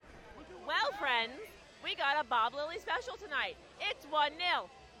friends, we got a Bob Lilly special tonight. It's 1-0.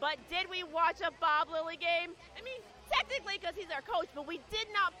 But did we watch a Bob Lilly game? I mean, technically because he's our coach, but we did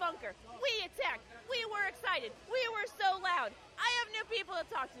not bunker. We attacked. We were excited. We were so loud. I have new people to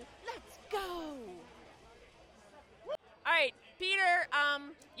talk to. Let's go. All right, Peter,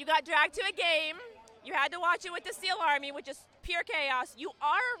 you got dragged to a game. You had to watch it with the Steel Army, which is pure chaos. You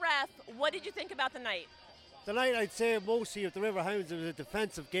are a ref. What did you think about the night? Tonight, I'd say mostly of the Riverhounds, it was a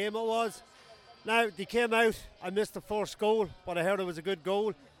defensive game it was. Now, they came out, I missed the first goal, but I heard it was a good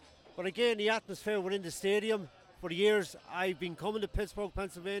goal. But again, the atmosphere within the stadium, for the years I've been coming to Pittsburgh,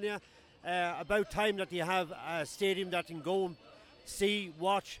 Pennsylvania, about time that you have a stadium that can go and see,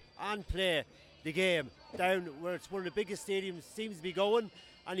 watch and play the game down where it's one of the biggest stadiums seems to be going,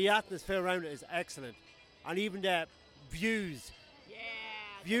 and the atmosphere around it is excellent. And even the views. Yeah,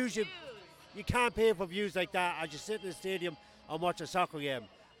 views. You can't pay for views like that as you sit in the stadium and watch a soccer game.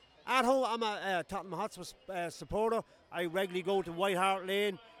 At home, I'm a Tottenham Hotspur supporter. I regularly go to White Hart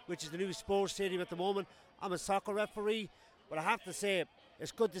Lane, which is the new sports stadium at the moment. I'm a soccer referee, but I have to say,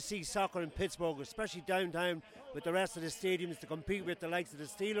 it's good to see soccer in Pittsburgh, especially downtown with the rest of the stadiums to compete with the likes of the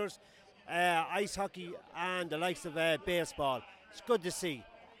Steelers, ice hockey and the likes of baseball. It's good to see.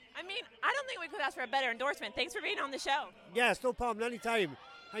 I mean, I don't think we could ask for a better endorsement. Thanks for being on the show. Yes, no problem, anytime.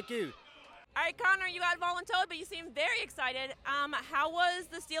 Thank you. All right, Connor, you got voluntoed, but you seem very excited. How was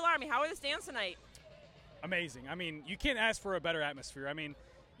the Steel Army? How were the stands tonight? Amazing. I mean, you can't ask for a better atmosphere. I mean,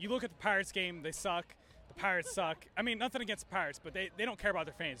 you look at the Pirates game, they suck. The Pirates suck. I mean, nothing against the Pirates, but they don't care about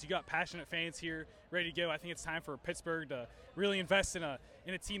their fans. You got passionate fans here ready to go. I think it's time for Pittsburgh to really invest in a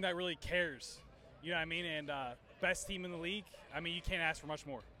team that really cares. You know what I mean? And best team in the league. I mean, you can't ask for much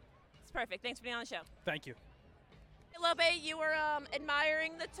more. It's perfect. Thanks for being on the show. Thank you. Hey, Lope, you were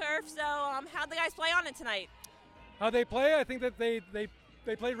admiring the turf, so how'd the guys play on it tonight? How they play, I think that they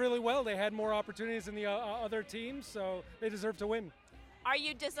played really well. They had more opportunities than the other teams, so they deserve to win. Are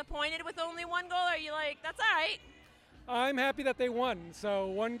you disappointed with only one goal, or are you like, that's all right? I'm happy that they won.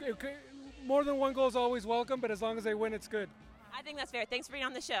 So more than one goal is always welcome, but as long as they win, it's good. I think that's fair. Thanks for being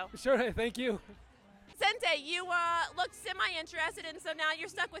on the show. Sure, thank you. Sente, you looked semi-interested, and so now you're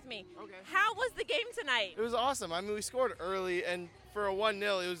stuck with me. Okay. How was the game tonight? It was awesome. I mean, we scored early, and for a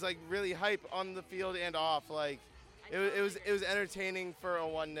 1-0, it was like really hype on the field and off. Like, it was entertaining for a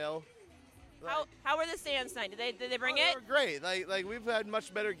 1-0. How were the stands tonight? Did they bring They it? were great. Like we've had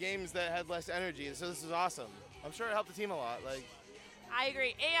much better games that had less energy, so this is awesome. I'm sure it helped the team a lot. Like, I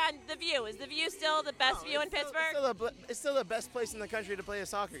agree. And the view. Is the view still the best view in Pittsburgh? It's still the best place in the country to play a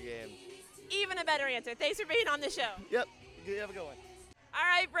soccer game. Even a better answer. Thanks for being on the show. Yep. You have a good one. All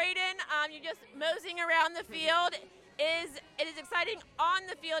right, Braden, you're just moseying around the field. It is exciting on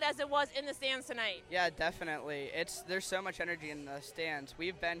the field as it was in the stands tonight? Yeah, definitely. There's so much energy in the stands.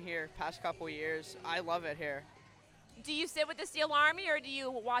 We've been here past couple years. I love it here. Do you sit with the Steel Army or do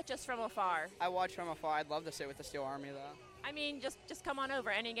you watch us from afar? I watch from afar. I'd love to sit with the Steel Army, though. I mean, just come on over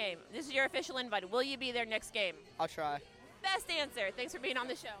any game. This is your official invite. Will you be there next game? I'll try. Best answer. Thanks for being on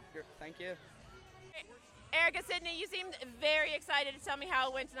the show. Thank you. Erica Sidney, you seemed very excited to tell me how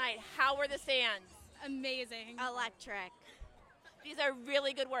it went tonight. How were the stands? Amazing. Electric. These are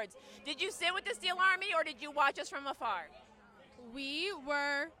really good words. Did you sit with the Steel Army or did you watch us from afar? We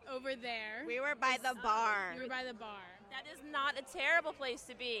were over there. We were by the bar. We were by the bar. That is not a terrible place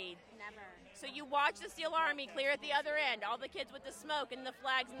to be. Never. So you watch the Steel Army clear at the other end, all the kids with the smoke and the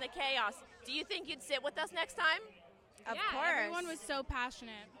flags and the chaos. Do you think you'd sit with us next time? Of yeah, course. Everyone was so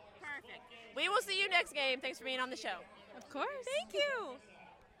passionate. Perfect. We will see you next game. Thanks for being on the show. Of course. Thank you.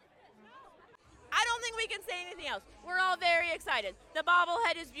 I don't think we can say anything else. We're all very excited. The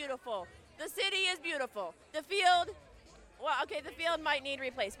bobblehead is beautiful. The city is beautiful. The field, well, okay, the field might need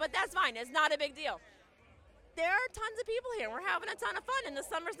replaced, but that's fine. It's not a big deal. There are tons of people here. We're having a ton of fun, and the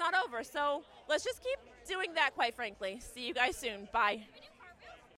summer's not over. So let's just keep doing that, quite frankly. See you guys soon. Bye.